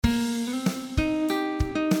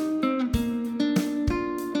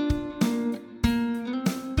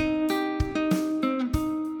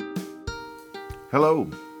Hello.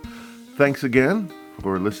 Thanks again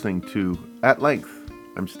for listening to At Length.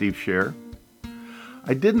 I'm Steve Scher.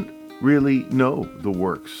 I didn't really know the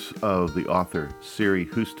works of the author Siri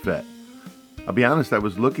Hustvedt. I'll be honest, I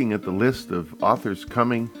was looking at the list of authors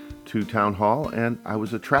coming to Town Hall, and I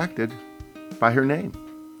was attracted by her name.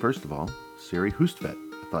 First of all, Siri Hustvedt.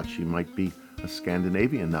 I thought she might be a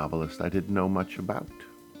Scandinavian novelist I didn't know much about.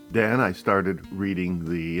 Then I started reading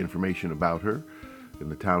the information about her in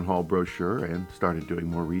the Town Hall brochure and started doing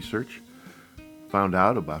more research. Found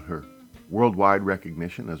out about her worldwide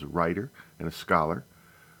recognition as a writer and a scholar.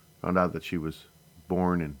 Found out that she was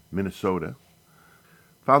born in Minnesota.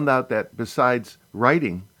 Found out that besides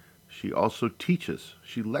writing, she also teaches.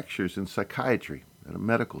 She lectures in psychiatry at a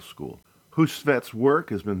medical school. Hustvedt's work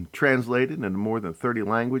has been translated into more than 30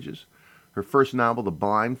 languages. Her first novel, The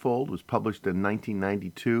Blindfold, was published in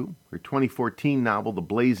 1992. Her 2014 novel, The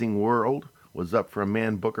Blazing World, was up for a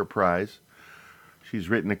Man Booker Prize. She's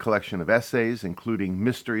written a collection of essays, including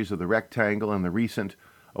Mysteries of the Rectangle and the recent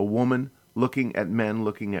A Woman Looking at Men,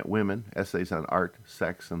 Looking at Women, essays on art,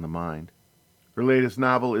 sex, and the mind. Her latest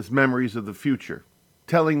novel is Memories of the Future,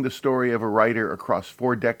 telling the story of a writer across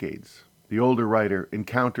 4 decades. The older writer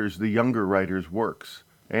encounters the younger writer's works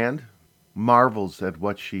and marvels at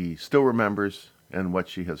what she still remembers and what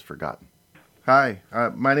she has forgotten. Hi,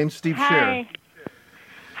 my name's Steve Scher.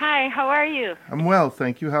 Hi, how are you? I'm well,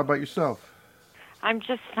 thank you. How about yourself? I'm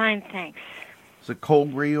just fine, thanks. Is it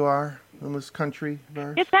cold where you are in this country of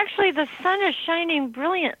ours? It's actually, the sun is shining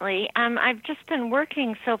brilliantly. I've just been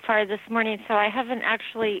working so far this morning, so I haven't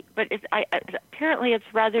actually, but apparently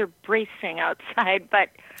it's rather bracing outside, but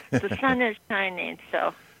the sun is shining,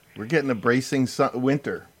 so. We're getting a bracing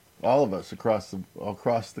winter, all of us across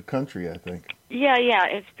the country, I think. Yeah,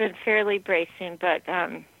 it's been fairly bracing, but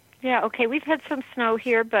yeah, okay, we've had some snow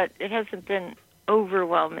here, but it hasn't been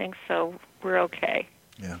overwhelming, so we're okay.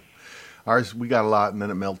 Yeah. Ours, we got a lot, and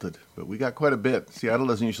then it melted. But we got quite a bit. Seattle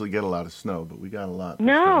doesn't usually get a lot of snow, but we got a lot.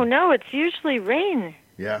 No, it's usually rain.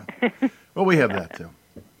 Yeah. Well, we have that, too.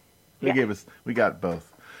 We got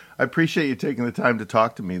both. I appreciate you taking the time to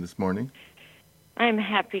talk to me this morning. I'm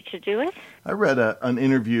happy to do it. I read an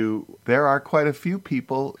interview. There are quite a few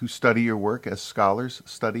people who study your work as scholars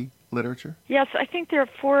study literature. Yes, I think there are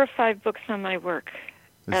 4 or 5 books on my work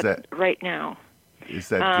right now. Is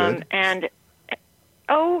that good? And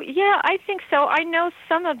oh, yeah, I think so. I know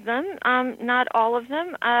some of them, not all of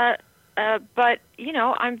them, but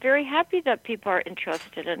I'm very happy that people are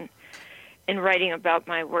interested in writing about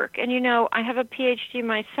my work. And I have a PhD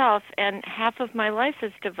myself, and half of my life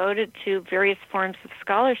is devoted to various forms of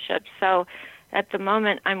scholarship. So, at the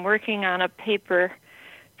moment, I'm working on a paper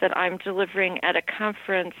that I'm delivering at a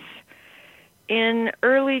conference in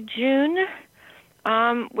early June,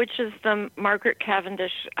 which is the Margaret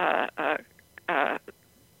Cavendish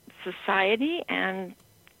Society, and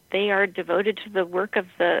they are devoted to the work of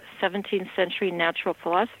the 17th century natural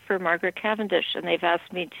philosopher Margaret Cavendish, and they've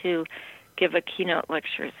asked me to give a keynote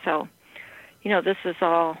lecture. So, this is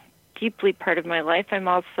all deeply part of my life. I'm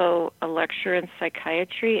also a lecturer in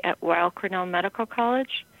psychiatry at Weill Cornell Medical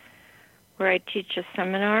College, where I teach a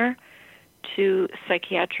seminar to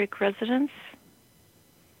psychiatric residents.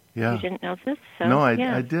 Yeah. You didn't know this? So, no, I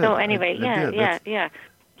yeah. did. So anyway, yeah.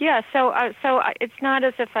 So it's not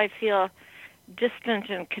as if I feel distant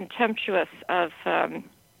and contemptuous of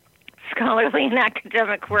scholarly and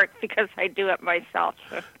academic work because I do it myself.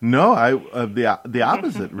 No, the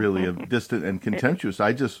opposite really of distant and contemptuous.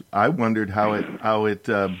 I wondered how it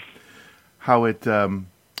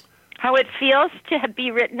feels to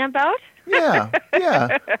be written about. Yeah.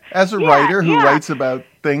 As a writer who writes about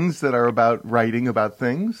things that are about writing about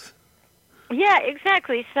things. Yeah,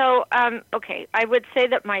 exactly. So, okay, I would say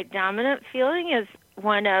that my dominant feeling is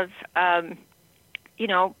one of,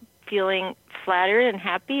 feeling flattered and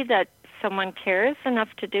happy that someone cares enough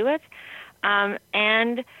to do it.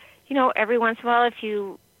 And, every once in a while, if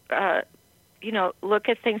you, look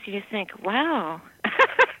at things and you think, wow,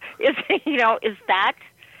 is that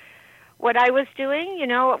what I was doing?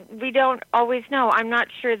 We don't always know. I'm not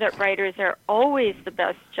sure that writers are always the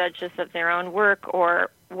best judges of their own work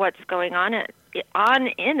or what's going on in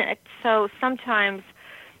it. So sometimes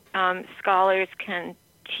scholars can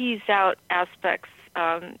tease out aspects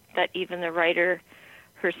that even the writer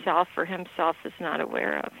herself or himself is not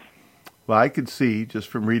aware of. Well, I could see just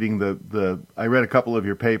from reading I read a couple of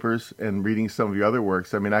your papers and reading some of your other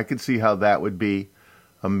works. I mean, I could see how that would be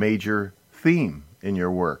a major theme in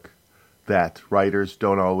your work, that writers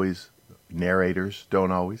don't always, narrators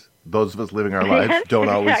don't always, those of us living our lives don't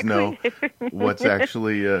always know what's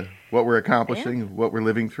actually, what we're accomplishing, what we're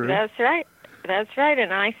living through. That's right. That's right.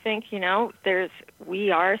 And I think,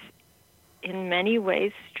 we are in many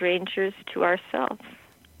ways strangers to ourselves.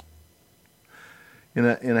 In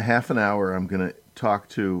a half an hour, I'm going to talk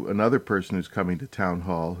to another person who's coming to town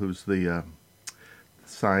hall, who's the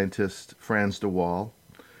scientist Frans de Waal,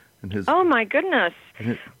 and his. Oh my goodness!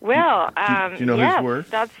 Well, do you know yes, his work?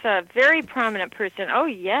 That's a very prominent person. Oh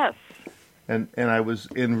yes. And I was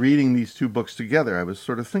in reading these two books together. I was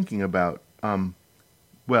sort of thinking about,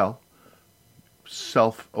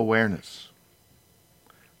 self-awareness.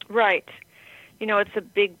 Right. It's a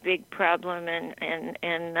big, big problem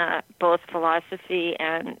in both philosophy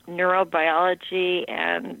and neurobiology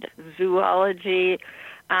and zoology,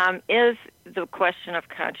 is the question of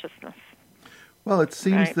consciousness. Well, it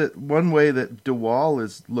seems that one way that de Waal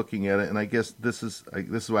is looking at it, and I guess this is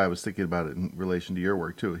why I was thinking about it in relation to your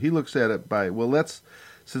work too. He looks at it by,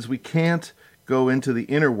 since we can't go into the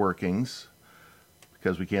inner workings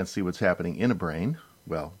because we can't see what's happening in a brain.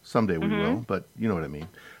 Well, someday we will, but you know what I mean.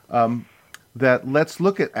 That let's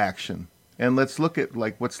look at action and let's look at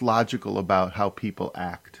what's logical about how people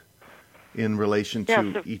act in relation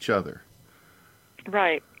to each other.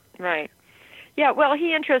 Right. Yeah, well,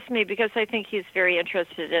 he interests me because I think he's very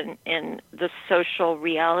interested in the social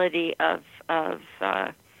reality of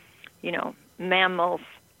mammals,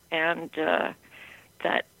 and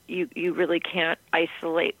that you really can't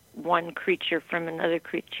isolate one creature from another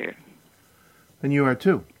creature. And you are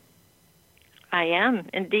too. I am,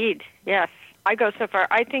 indeed, yes. I go so far.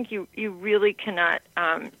 I think you really cannot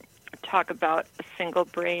talk about a single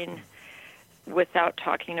brain without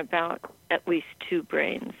talking about at least two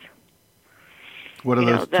brains. What are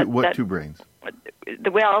those two brains?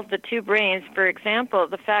 Well, the two brains, for example,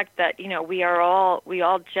 the fact that, we all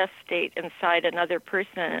gestate inside another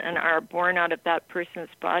person and are born out of that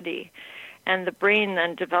person's body. And the brain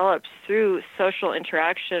then develops through social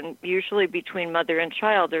interaction, usually between mother and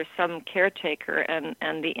child. There's some caretaker and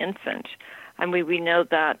the infant. I mean, we know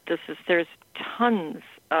that there's tons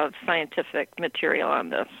of scientific material on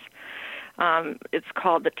this. It's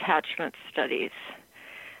called attachment studies.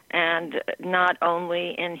 And not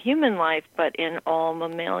only in human life, but in all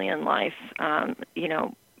mammalian life,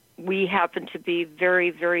 we happen to be very,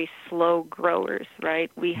 very slow growers,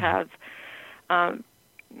 right? We have,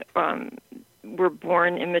 we're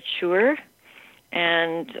born immature,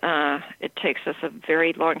 and it takes us a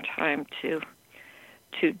very long time to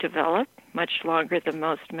develop, much longer than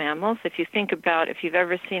most mammals. If you think about, if you've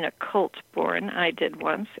ever seen a colt born, I did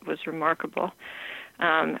once, it was remarkable.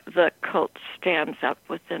 The colt stands up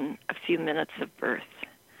within a few minutes of birth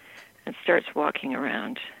and starts walking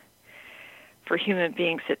around. For human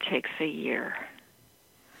beings, it takes a year.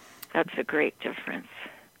 That's a great difference.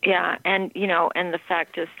 Yeah, and the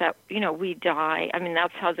fact is that, we die. I mean,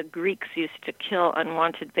 that's how the Greeks used to kill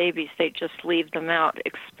unwanted babies. They just leave them out,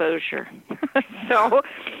 exposure. So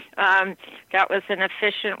that was an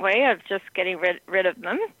efficient way of just getting rid of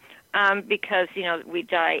them. Because, we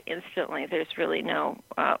die instantly. There's really no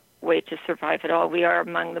way to survive at all. We are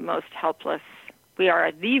among the most helpless. We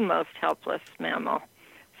are the most helpless mammal.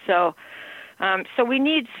 So we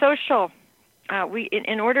need social.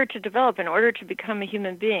 In order to develop, in order to become a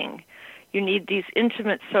human being, you need these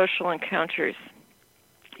intimate social encounters,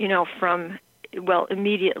 from,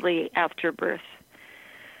 immediately after birth.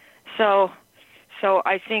 So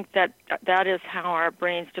I think that is how our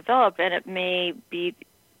brains develop, and it may be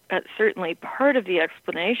certainly part of the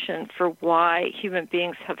explanation for why human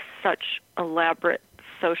beings have such elaborate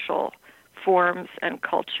social forms and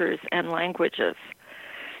cultures and languages.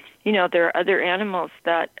 There are other animals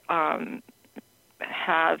that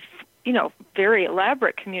have, very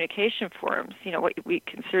elaborate communication forms. We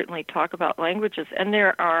can certainly talk about languages. And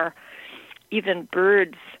there are even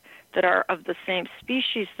birds that are of the same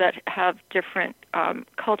species that have different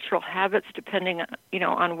cultural habits depending,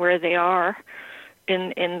 on where they are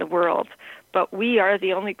in the world. But we are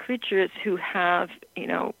the only creatures who have,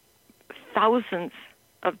 thousands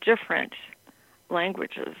of different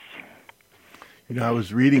languages. I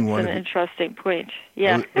was reading one. That's an interesting point.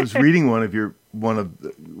 Yeah, I was reading one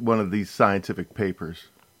of these scientific papers.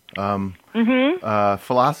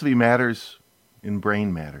 Philosophy Matters in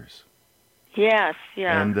Brain Matters. Yes,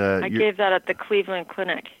 yeah. And I gave that at the Cleveland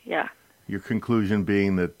Clinic. Yeah. Your conclusion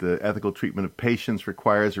being that the ethical treatment of patients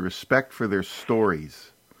requires a respect for their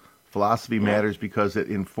stories. Philosophy matters because it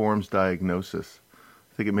informs diagnosis.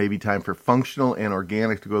 I think it may be time for functional and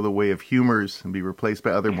organic to go the way of humors and be replaced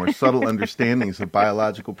by other more subtle understandings of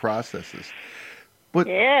biological processes. But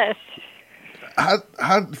yes.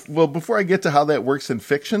 Well, before I get to how that works in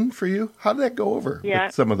fiction for you, how did that go over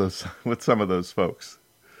with some of those folks?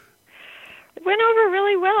 went over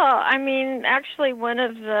really well. I mean, actually, one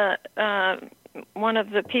of the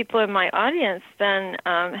people in my audience then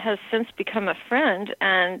has since become a friend,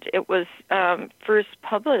 and it was first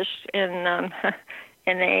published in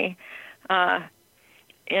in a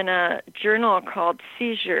in a journal called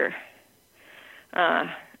Seizure,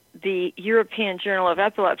 the European Journal of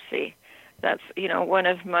Epilepsy. That's one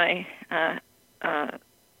of my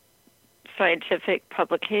scientific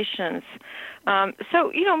publications.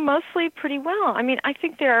 So mostly pretty well. I mean, I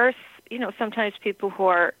think there are sometimes people who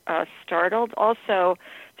are startled. Also,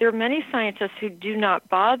 there are many scientists who do not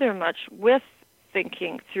bother much with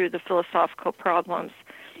thinking through the philosophical problems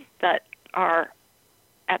that are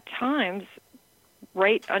at times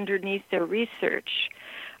right underneath their research.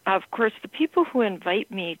 Of course, the people who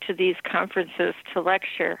invite me to these conferences to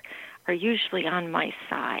lecture are usually on my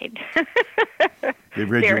side. They've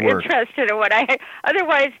read They're your work. interested in what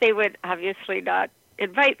otherwise they would obviously not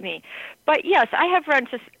invite me. But yes, I have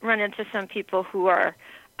run into some people who are,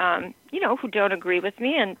 who don't agree with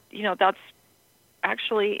me, and that's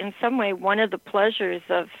actually in some way one of the pleasures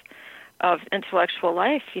of intellectual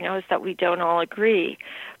life. Is that we don't all agree.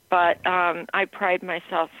 But I pride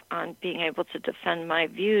myself on being able to defend my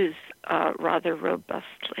views rather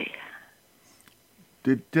robustly.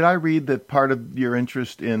 Did I read that part of your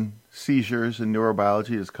interest in seizures and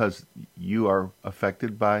neurobiology is because you are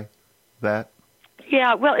affected by that?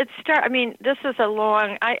 Yeah, well, this is a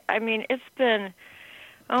long, it's been,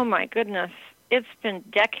 oh my goodness, it's been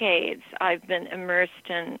decades I've been immersed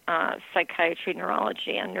in psychiatry,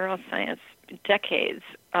 neurology, and neuroscience, decades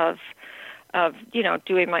of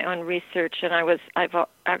doing my own research, and I've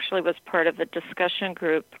actually was part of a discussion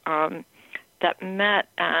group that met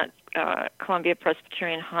at Columbia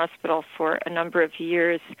Presbyterian Hospital for a number of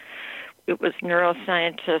years. It was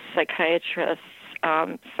neuroscientists, psychiatrists,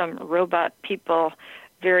 some robot people,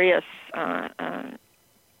 various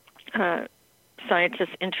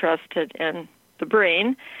scientists interested in the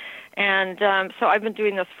brain. And so I've been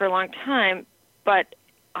doing this for a long time, but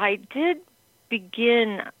I did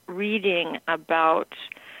begin reading about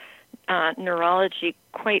neurology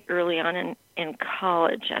quite early on in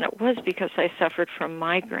college, and it was because I suffered from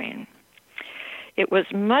migraine. It was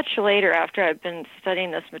much later, after I'd been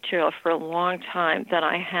studying this material for a long time, that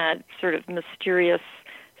I had sort of mysterious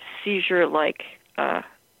seizure-like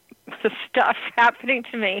stuff happening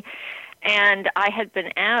to me. And I had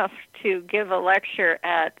been asked to give a lecture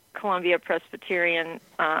at Columbia Presbyterian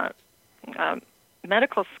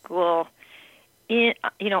Medical School in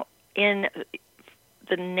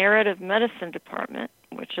the narrative medicine department,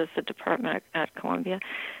 which is the department at Columbia.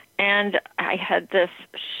 And I had this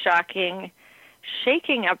shaking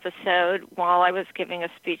episode while I was giving a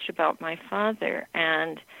speech about my father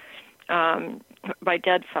and my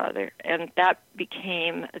dead father, and that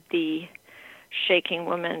became the shaking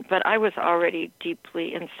woman. But I was already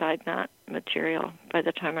deeply inside that material by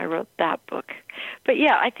the time I wrote that book. But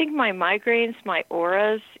yeah, I think my migraines, my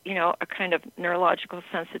auras, a kind of neurological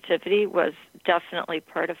sensitivity was definitely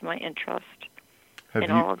part of my interest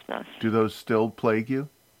all of this. Do those still plague you,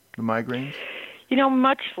 the migraines?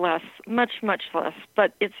 Much less, much less,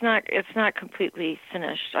 but it's not completely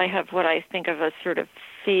finished. I have what I think of as sort of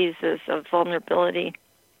phases of vulnerability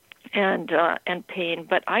and pain,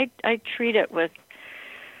 but I treat it with,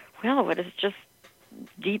 what is just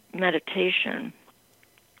deep meditation.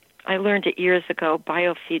 I learned it years ago,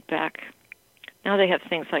 biofeedback. Now they have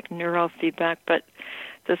things like neurofeedback, but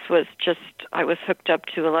this was just, I was hooked up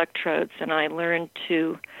to electrodes, and I learned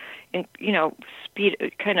to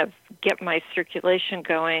kind of get my circulation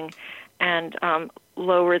going and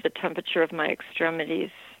lower the temperature of my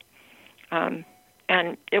extremities. And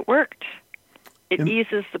it worked. It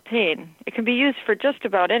eases the pain. It can be used for just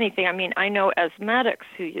about anything. I mean, I know asthmatics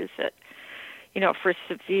who use it, for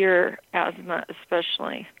severe asthma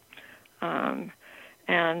especially. And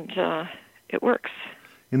it works.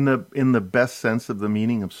 In the best sense of the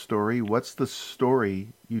meaning of story, what's the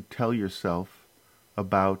story you tell yourself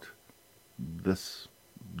about this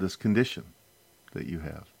condition that you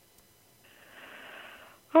have?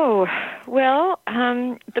 Oh, well,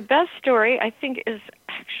 the best story, I think, is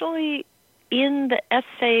actually in the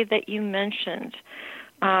essay that you mentioned.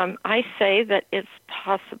 I say that it's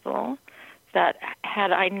possible that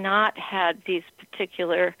had I not had these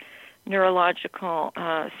particular neurological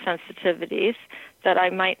sensitivities, that I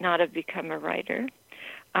might not have become a writer,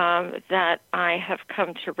 that I have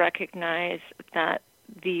come to recognize that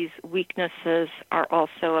these weaknesses are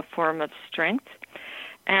also a form of strength,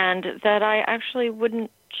 and that I actually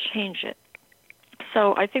wouldn't change it.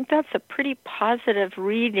 So I think that's a pretty positive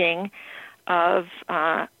reading of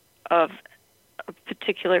a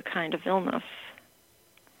particular kind of illness.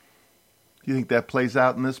 Do you think that plays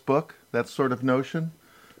out in this book, that sort of notion?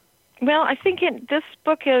 Well, I think this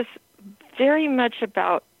book is very much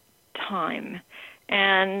about time.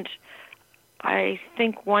 And I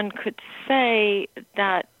think one could say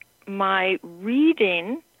that my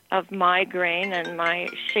reading of migraine and my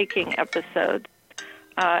shaking episode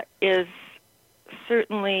is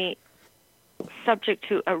certainly subject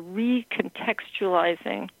to a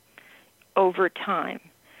recontextualizing over time.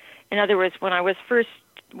 In other words, when I was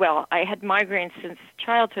I had migraines since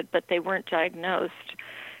childhood, but they weren't diagnosed.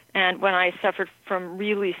 And when I suffered from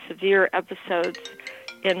really severe episodes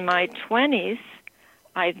in my 20s,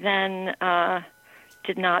 I then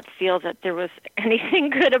did not feel that there was anything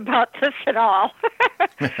good about this at all.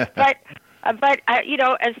 But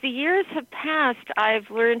as the years have passed, I've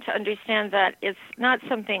learned to understand that it's not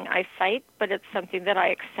something I fight, but it's something that I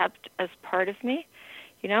accept as part of me.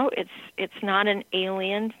 It's not an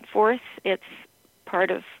alien force. It's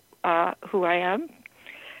part of who I am.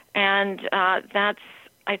 And that's,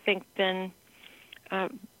 I think, been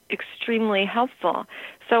extremely helpful.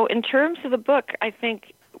 So in terms of the book, I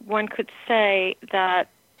think one could say that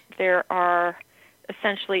there are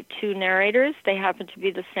essentially two narrators. They happen to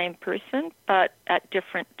be the same person, but at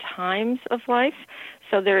different times of life.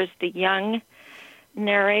 So there's the young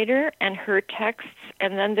narrator and her texts,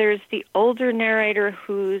 and then there's the older narrator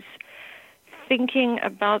who's thinking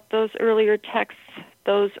about those earlier texts,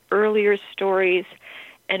 those earlier stories,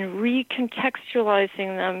 and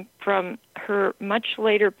recontextualizing them from her much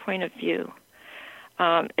later point of view.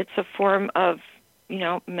 It's a form of,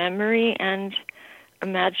 memory and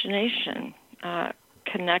imagination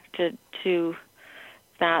connected to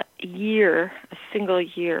that year, a single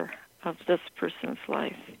year of this person's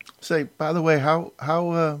life. Say, by the way, how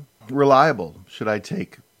reliable should I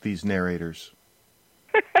take these narrators?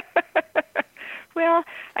 Well,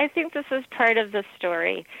 I think this is part of the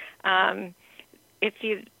story.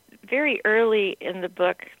 Very early in the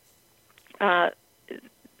book,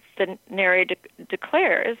 the narrator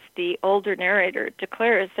declares, the older narrator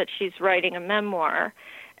declares that she's writing a memoir,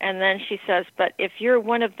 and then she says, but if you're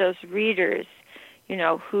one of those readers,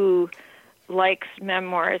 who likes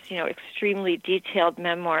memoirs, extremely detailed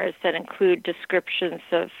memoirs that include descriptions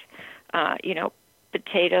of,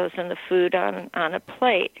 potatoes and the food on a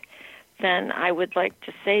plate, then I would like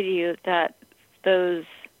to say to you that those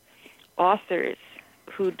authors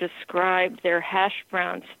who describe their hash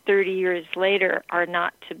browns 30 years later are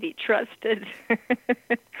not to be trusted.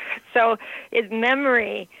 So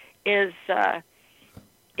memory is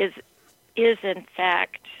in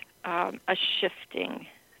fact a shifting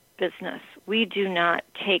business. We do not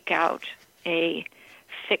take out a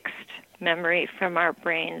fixed memory from our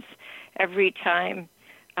brains. Every time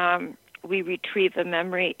we retrieve a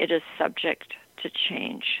memory, it is subject to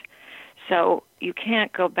change. So you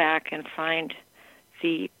can't go back and find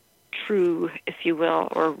the true, if you will,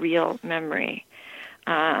 or real memory.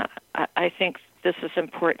 I think this is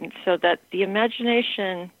important so that the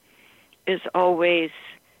imagination is always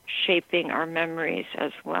shaping our memories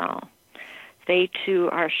as well. They, too,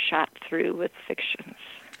 are shot through with fictions.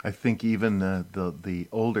 I think even the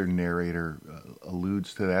older narrator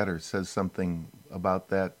alludes to that or says something about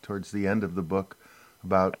that towards the end of the book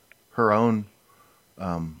about her own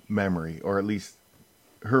memory, or at least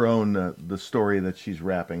her own, the story that she's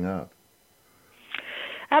wrapping up.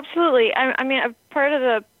 Absolutely. I mean, part of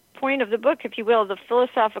the point of the book, if you will, the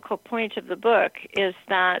philosophical point of the book is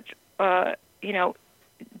that,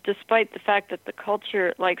 despite the fact that the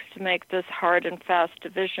culture likes to make this hard and fast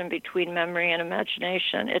division between memory and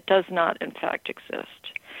imagination, it does not, in fact,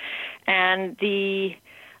 exist. And the,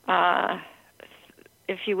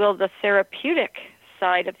 if you will, the therapeutic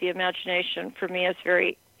side of the imagination for me is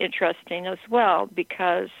very interesting as well,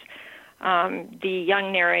 because the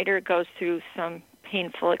young narrator goes through some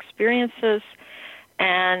painful experiences,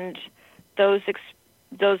 and those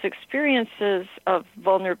experiences of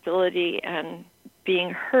vulnerability and being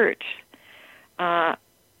hurt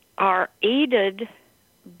are aided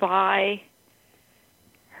by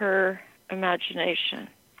her imagination.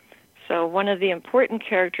 So one of the important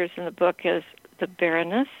characters in the book is the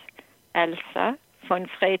Baroness Elsa von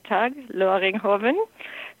Freytag-Loringhoven,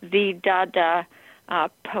 the Dada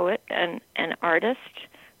poet and artist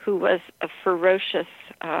who was a ferocious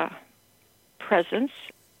presence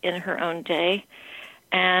in her own day,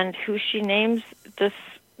 and who she names this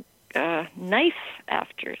knife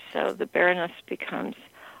after. So the Baroness becomes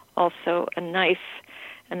also a knife,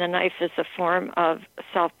 and the knife is a form of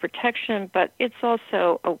self-protection, but it's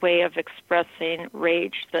also a way of expressing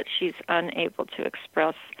rage that she's unable to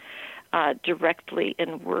express directly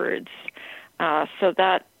in words. So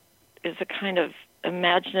that is a kind of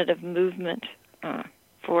imaginative movement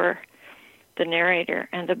for the narrator.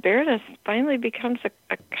 And the Baroness finally becomes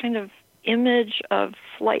a kind of image of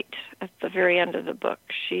flight at the very end of the book.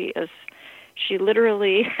 She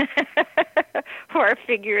literally, or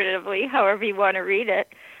figuratively, however you want to read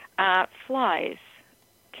it, flies,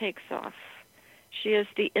 takes off. She is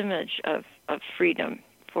the image of freedom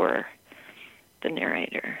for the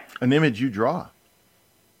narrator. An image you draw.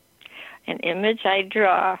 An image I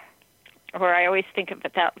draw, or I always think of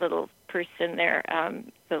that little person there,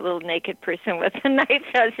 the little naked person with the night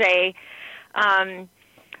rosé,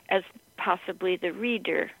 as possibly the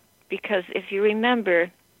reader. Because if you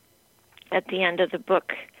remember, at the end of the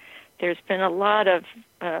book, there's been a lot of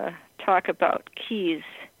talk about keys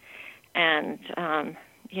and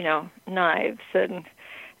knives,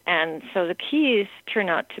 and so the keys turn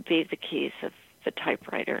out to be the keys of the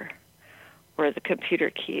typewriter or the computer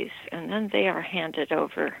keys, and then they are handed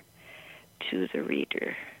over to the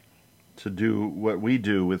reader to do what we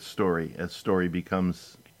do with story as story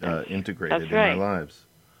becomes integrated in our lives.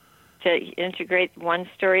 To integrate one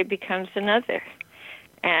story becomes another.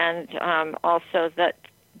 And also that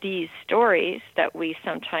these stories that we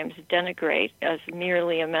sometimes denigrate as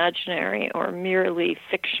merely imaginary or merely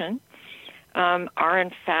fiction are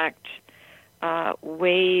in fact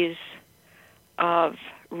ways of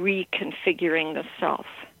reconfiguring the self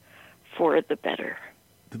for the better.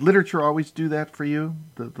 Did literature always do that for you?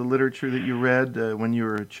 The literature that you read when you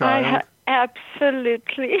were a child?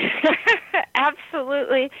 Absolutely.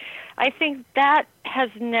 Absolutely. I think that has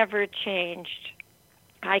never changed.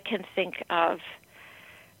 I can think of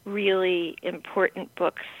really important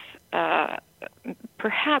books.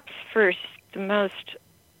 Perhaps first, the most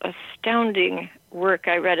astounding work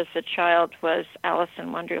I read as a child was Alice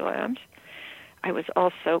in Wonderland. I was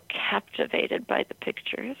also captivated by the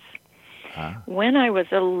pictures. When I was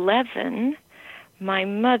 11, my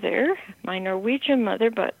mother, my Norwegian mother,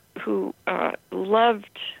 but who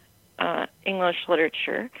loved English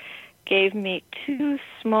literature, gave me 2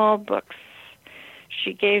 small books.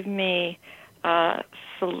 She gave me a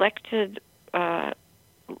selected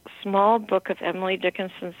small book of Emily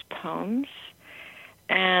Dickinson's poems,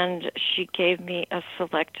 and she gave me a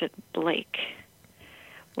selected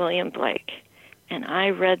William Blake. And I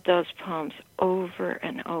read those poems over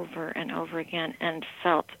and over and over again and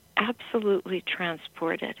felt absolutely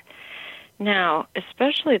transported. Now,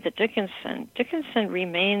 especially the Dickinson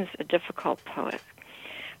remains a difficult poet.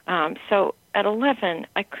 So at 11,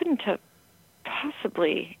 I couldn't have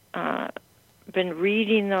possibly been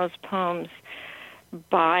reading those poems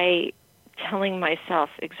by telling myself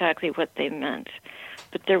exactly what they meant.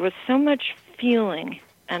 But there was so much feeling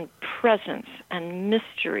and presence and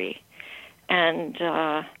mystery and,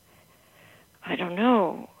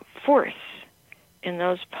 force in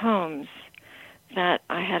those poems that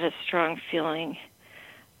I had a strong feeling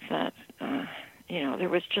that, there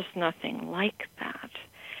was just nothing like that.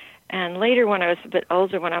 And later, when I was a bit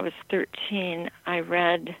older, when I was 13, I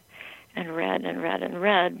read and read and read and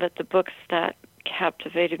read, but the books that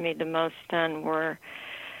captivated me the most then were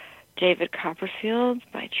David Copperfield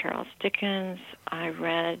by Charles Dickens. I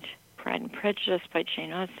read Pride and Prejudice by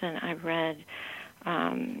Jane Austen. I read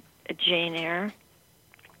Jane Eyre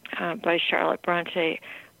by Charlotte Bronte.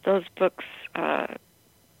 Those books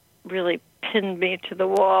really pinned me to the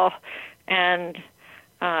wall, and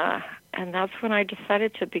that's when I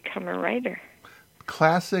decided to become a writer.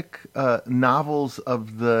 Classic novels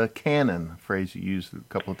of the canon, phrase you used a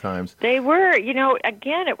couple of times. They were,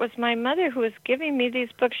 again, it was my mother who was giving me these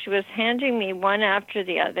books. She was handing me one after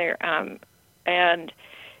the other, and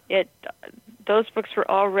those books were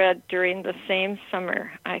all read during the same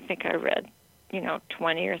summer. I think I read,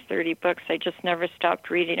 20 or 30 books. I just never stopped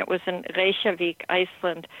reading. It was in Reykjavik,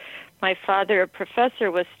 Iceland. My father, a professor,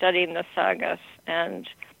 was studying the sagas, and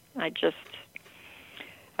I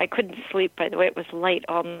couldn't sleep. By the way, it was light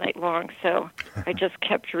all night long, so I just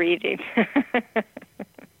kept reading.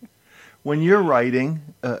 When you're writing,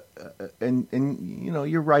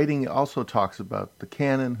 your writing also talks about the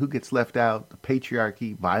canon, who gets left out, the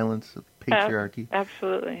patriarchy, violence of patriarchy.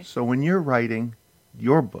 Absolutely. So when you're writing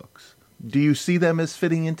your books, do you see them as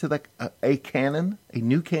fitting into a canon, a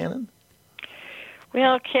new canon?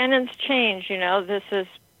 Well, canons change. This is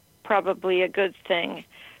probably a good thing,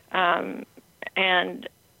 and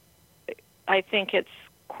I think it's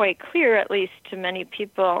quite clear, at least to many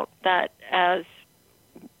people, that as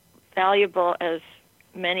valuable as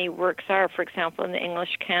many works are, for example, in the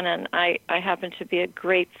English canon, I happen to be a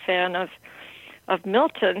great fan of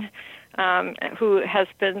Milton, who has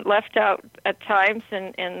been left out at times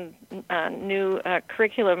in new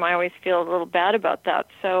curriculum. I always feel a little bad about that.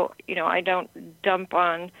 So, I don't dump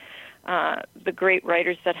on the great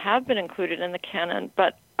writers that have been included in the canon,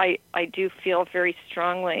 but I do feel very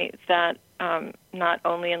strongly that not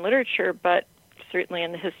only in literature, but certainly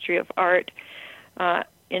in the history of art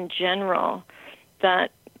in general,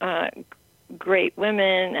 that great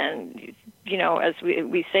women and, as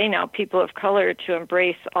we say now, people of color, to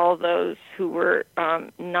embrace all those who were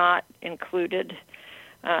not included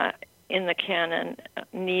in the canon,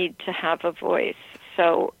 need to have a voice.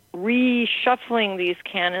 So reshuffling these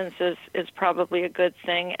canons is probably a good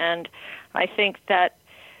thing, and I think that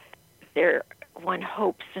one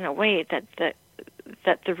hopes in a way that the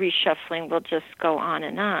reshuffling will just go on.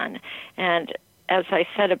 And as I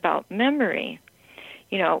said about memory,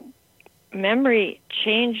 memory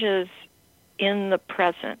changes in the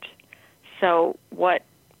present. So what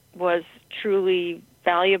was truly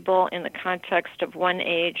valuable in the context of one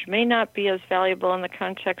age may not be as valuable in the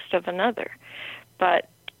context of another. But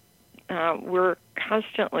we're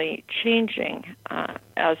constantly changing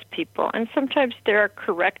as people. And sometimes there are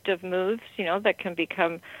corrective moves, that can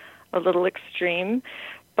become a little extreme.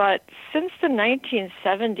 But since the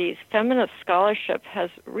 1970s, feminist scholarship has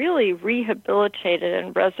really rehabilitated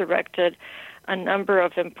and resurrected a number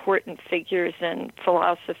of important figures in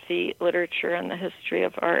philosophy, literature, and the history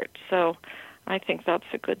of art. So I think that's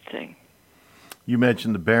a good thing. You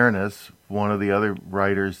mentioned the Baroness. One of the other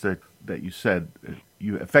writers that you said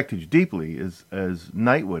you affected you deeply is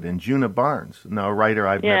Knightwood and Djuna Barnes. Now, a writer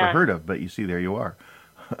I've never heard of, but you see, there you are.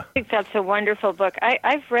 I think that's a wonderful book.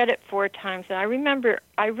 I've read it 4 times, and I remember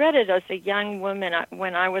I read it as a young woman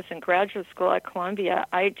when I was in graduate school at Columbia.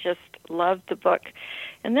 I just loved the book.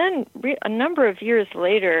 And then a number of years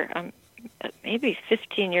later, maybe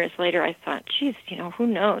 15 years later, I thought, geez, who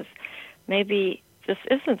knows? Maybe this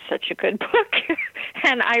isn't such a good book.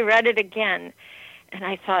 And I read it again, and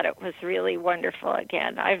I thought it was really wonderful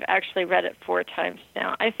again. I've actually read it 4 times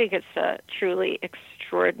now. I think it's a truly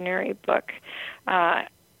extraordinary book.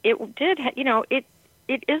 It did,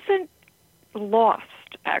 it isn't lost,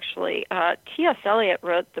 actually. T.S. Eliot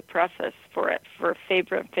wrote the preface for it, for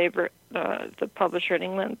Faber, the publisher in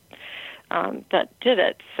England that did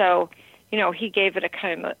it. So, he gave it a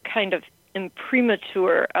kind of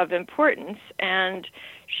imprimatur of importance, and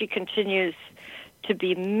she continues to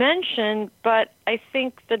be mentioned, but I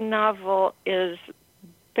think the novel is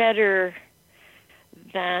better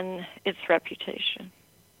than its reputation.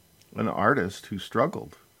 An artist who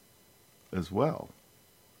struggled as well.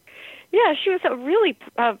 Yeah, she was a really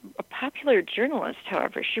popular journalist,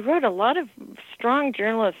 however. She wrote a lot of strong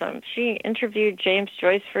journalism. She interviewed James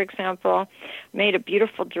Joyce, for example, made a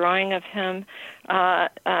beautiful drawing of him.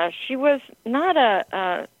 She was not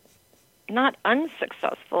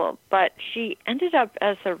unsuccessful, but she ended up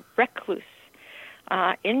as a recluse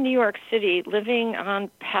in New York City, living on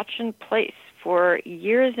Patchen Place for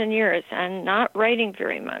years and years and not writing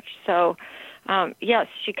very much. So, yes,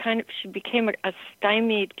 she became a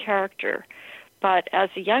stymied character. But as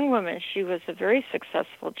a young woman, she was a very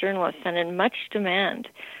successful journalist and in much demand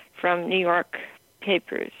from New York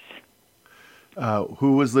papers.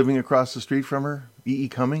 Who was living across the street from her? E.E.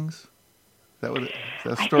 Cummings? Is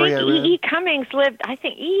that a story I read? E.E. Cummings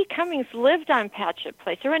lived on Patchen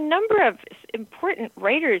Place. There were a number of important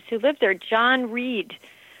writers who lived there. John Reed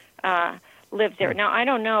lived there. Now, I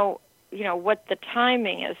don't know, what the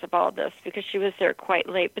timing is of all this, because she was there quite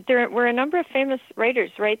late. But there were a number of famous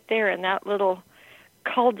writers right there in that little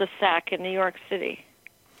cul-de-sac in New York City.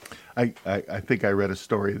 I think I read a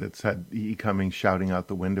story that's had E.E. Cummings shouting out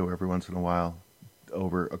the window every once in a while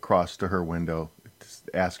across to her window,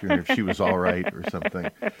 asking her if she was all right or something.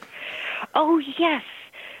 Oh, yes,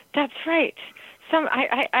 that's right.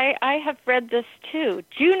 I have read this too.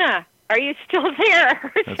 Djuna, are you still there?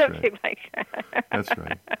 Or that's something right. Like that. That's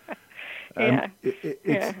right.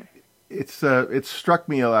 Yeah. It's struck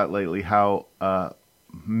me a lot lately how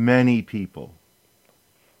many people,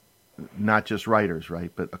 not just writers,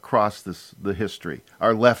 right, but across the history,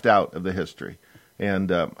 are left out of the history, and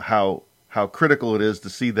how critical it is to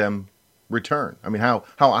see them return. I mean, how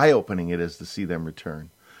eye-opening it is to see them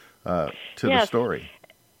return to the story.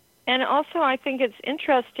 And also, I think it's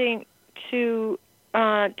interesting to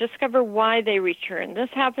discover why they return. This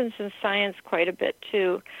happens in science quite a bit,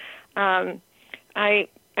 too. I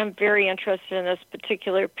am very interested in this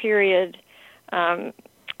particular period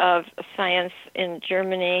of science in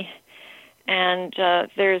Germany, and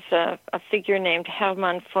there's a figure named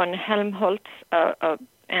Hermann von Helmholtz,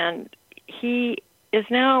 and he is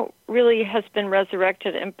now really has been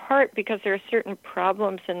resurrected in part because there are certain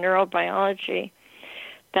problems in neurobiology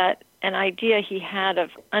that an idea he had of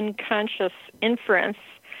unconscious inference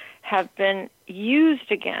have been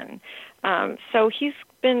used again. So he's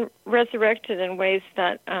been resurrected in ways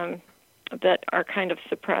that that are kind of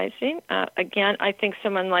surprising. Again, I think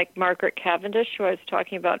someone like Margaret Cavendish, who I was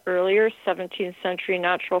talking about earlier, 17th century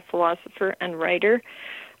natural philosopher and writer,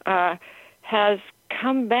 has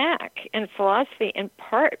come back in philosophy in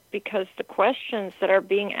part because the questions that are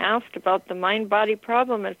being asked about the mind-body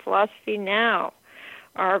problem in philosophy now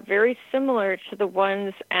are very similar to the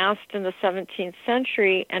ones asked in the 17th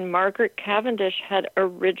century, and Margaret Cavendish had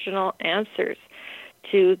original answers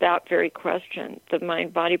to that very question, the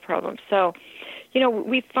mind-body problem. So,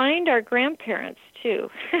 we find our grandparents, too.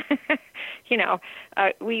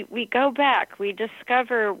 We go back, we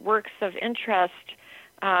discover works of interest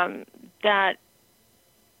that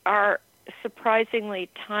are surprisingly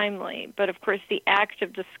timely. But, of course, the act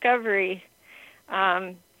of discovery,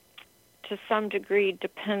 to some degree,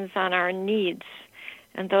 depends on our needs,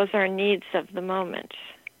 and those are needs of the moment.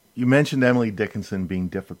 You mentioned Emily Dickinson being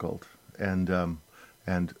difficult, and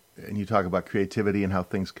you talk about creativity and how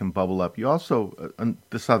things can bubble up. You also,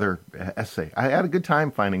 this other essay, I had a good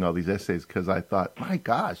time finding all these essays because I thought, my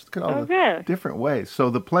gosh, look at all the different ways. So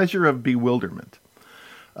The Pleasure of Bewilderment.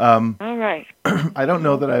 All right. I don't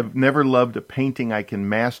know that I've never loved a painting I can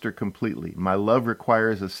master completely. My love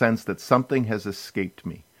requires a sense that something has escaped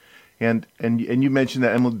me. And you mentioned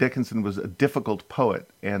that Emily Dickinson was a difficult poet,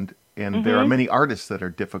 and there are many artists that are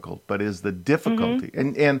difficult, but is the difficulty.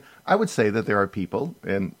 And I would say that there are people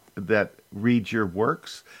that read your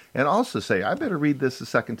works and also say, I better read this a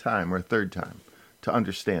second time or a third time to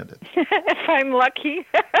understand it. If I'm lucky.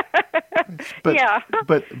 But, yeah.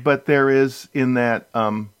 But there is in that,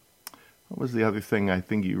 what was the other thing I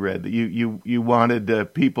think you read? That you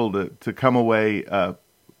wanted people to come away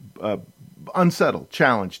unsettled,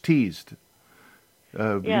 challenged, teased,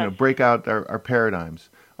 yes. Break out our paradigms.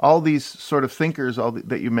 All these sort of thinkers,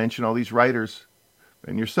 that you mentioned, all these writers,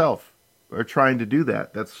 and yourself are trying to do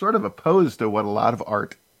that. That's sort of opposed to what a lot of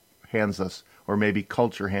art hands us, or maybe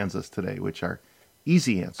culture hands us today, which are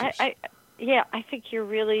easy answers. I think you're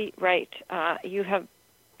really right. You have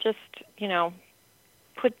just,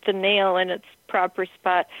 put the nail in its proper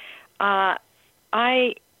spot.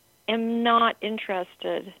 I am not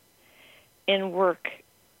interested in work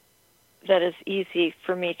that is easy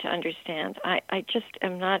for me to understand. I just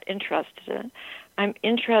am not interested in it. I'm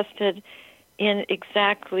interested in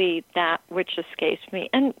exactly that which escapes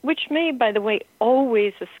me, and which may, by the way,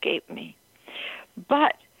 always escape me,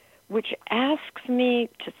 but which asks me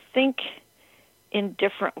to think in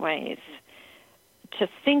different ways, to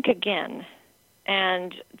think again,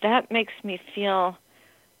 and that makes me feel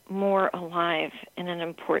more alive in an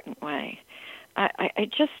important way. I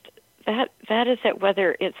just, that is it,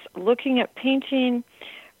 whether it's looking at painting,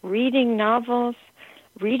 reading novels,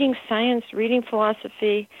 reading science, reading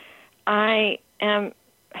philosophy, I am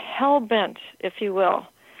hell-bent, if you will,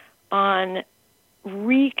 on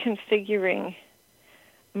reconfiguring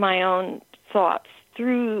my own thoughts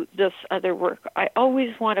through this other work. I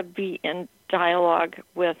always want to be in dialogue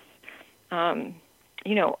with,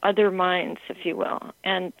 other minds, if you will.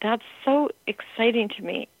 And that's so exciting to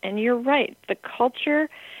me. And you're right. The culture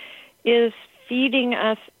is feeding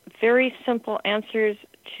us very simple answers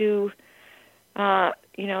to,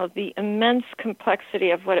 the immense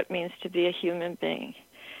complexity of what it means to be a human being.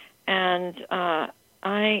 And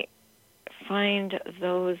I find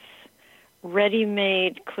those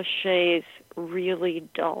ready-made cliches really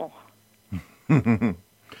dull.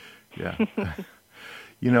 Yeah.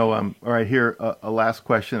 All right, here, a last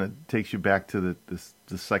question that takes you back to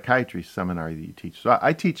the psychiatry seminar that you teach. So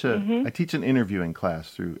I teach an interviewing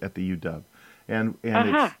class at the UW, and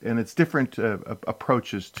it's different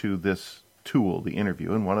approaches to this tool, the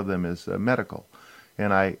interview, and one of them is medical.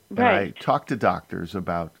 And I talk to doctors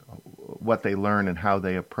about what they learn and how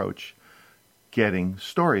they approach getting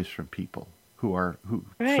stories from people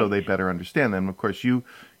so they better understand them. Of course, you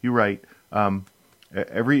write,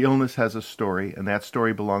 every illness has a story, and that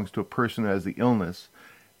story belongs to a person who has the illness.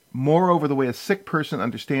 Moreover, the way a sick person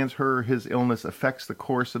understands her or his illness affects the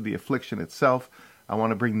course of the affliction itself. I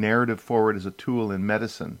want to bring narrative forward as a tool in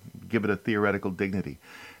medicine, give it a theoretical dignity.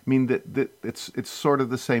 I mean, that it's sort of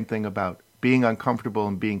the same thing about being uncomfortable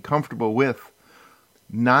and being comfortable with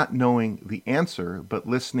not knowing the answer, but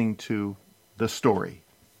listening to the story,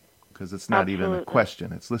 because it's not even a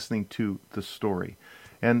question. It's listening to the story.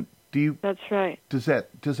 And that's right. Does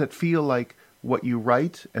that feel like what you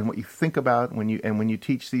write and what you think about when you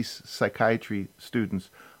teach these psychiatry students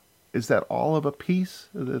is that all of a piece,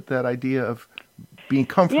 that idea of being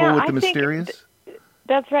comfortable with the mysterious?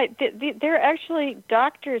 That's right. They're actually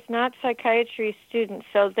doctors, not psychiatry students.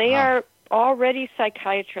 So they are already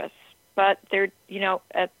psychiatrists, but they're,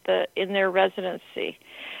 in their residency.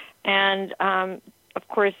 And, of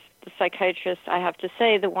course, the psychiatrists, I have to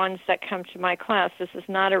say, the ones that come to my class, this is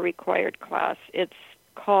not a required class. It's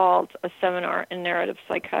called a seminar in narrative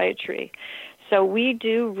psychiatry. So we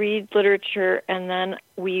do read literature, and then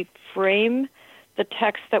we frame the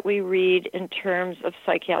text that we read in terms of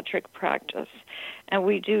psychiatric practice. And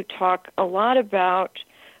we do talk a lot about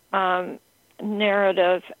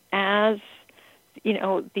narrative as,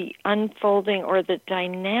 the unfolding or the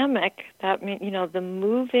dynamic, that means, the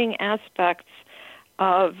moving aspects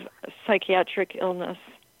of psychiatric illness.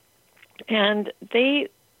 And they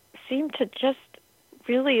seem to just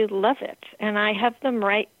really love it. And I have them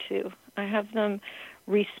write too. I have them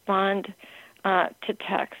respond to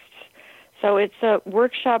texts. So it's a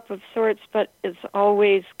workshop of sorts, but it's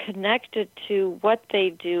always connected to what they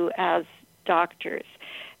do as doctors.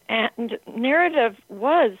 And narrative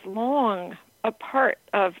was long a part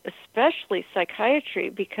of especially psychiatry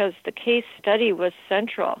because the case study was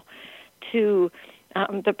central to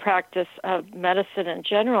the practice of medicine in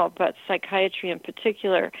general, but psychiatry in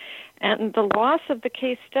particular. And the loss of the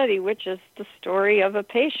case study, which is the story of a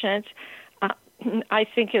patient, I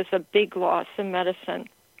think is a big loss in medicine.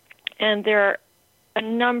 And there are a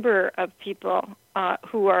number of people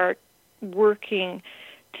who are working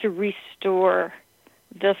to restore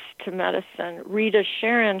this to medicine. Rita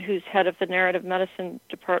Sharon, who's head of the narrative medicine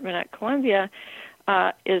department at Columbia,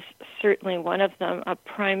 is certainly one of them, a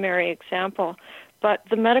primary example. But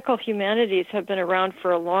the medical humanities have been around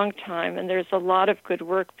for a long time, and there's a lot of good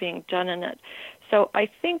work being done in it. So I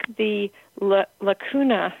think the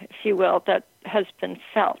lacuna, if you will, that has been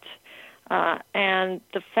felt, and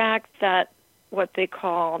the fact that what they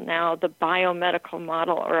call now the biomedical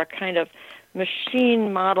model, or a kind of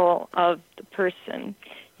machine model of the person,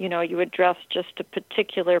 you address just a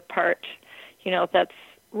particular part, that's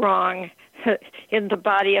wrong in the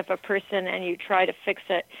body of a person, and you try to fix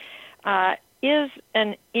it, is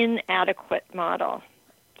an inadequate model.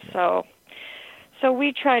 So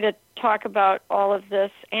we try to talk about all of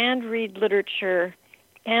this and read literature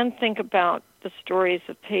and think about the stories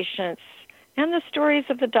of patients and the stories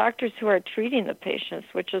of the doctors who are treating the patients,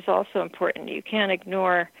 which is also important. You can't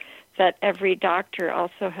ignore that every doctor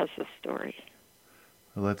also has a story.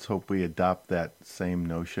 Well, let's hope we adopt that same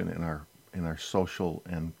notion in our social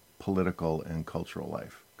and political and cultural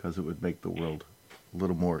life, because it would make the world a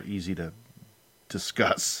little more easy to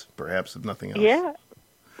discuss, perhaps, if nothing else. Yeah.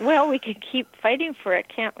 Well, we can keep fighting for it,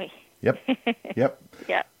 can't we? Yep.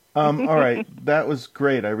 Yeah. All right. That was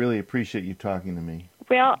great. I really appreciate you talking to me.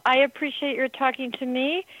 Well, I appreciate your talking to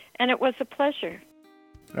me, and it was a pleasure.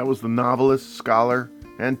 That was the novelist, scholar,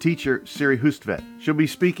 and teacher, Siri Hustvedt. She'll be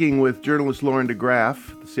speaking with journalist Lauren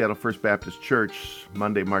DeGraff, the Seattle First Baptist Church,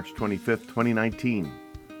 Monday, March 25th, 2019.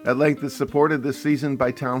 At Length is supported this season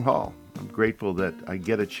by Town Hall. I'm grateful that I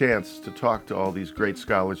get a chance to talk to all these great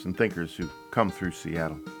scholars and thinkers who come through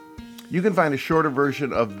Seattle. You can find a shorter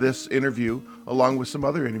version of this interview, along with some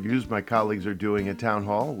other interviews my colleagues are doing at Town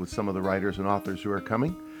Hall with some of the writers and authors who are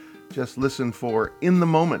coming. Just listen for In the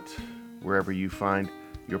Moment, wherever you find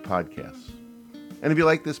your podcasts. And if you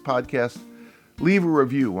like this podcast, leave a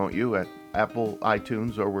review, won't you, at Apple,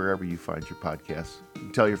 iTunes, or wherever you find your podcasts.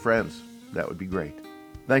 Tell your friends. That would be great.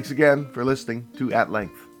 Thanks again for listening to At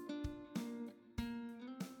Length.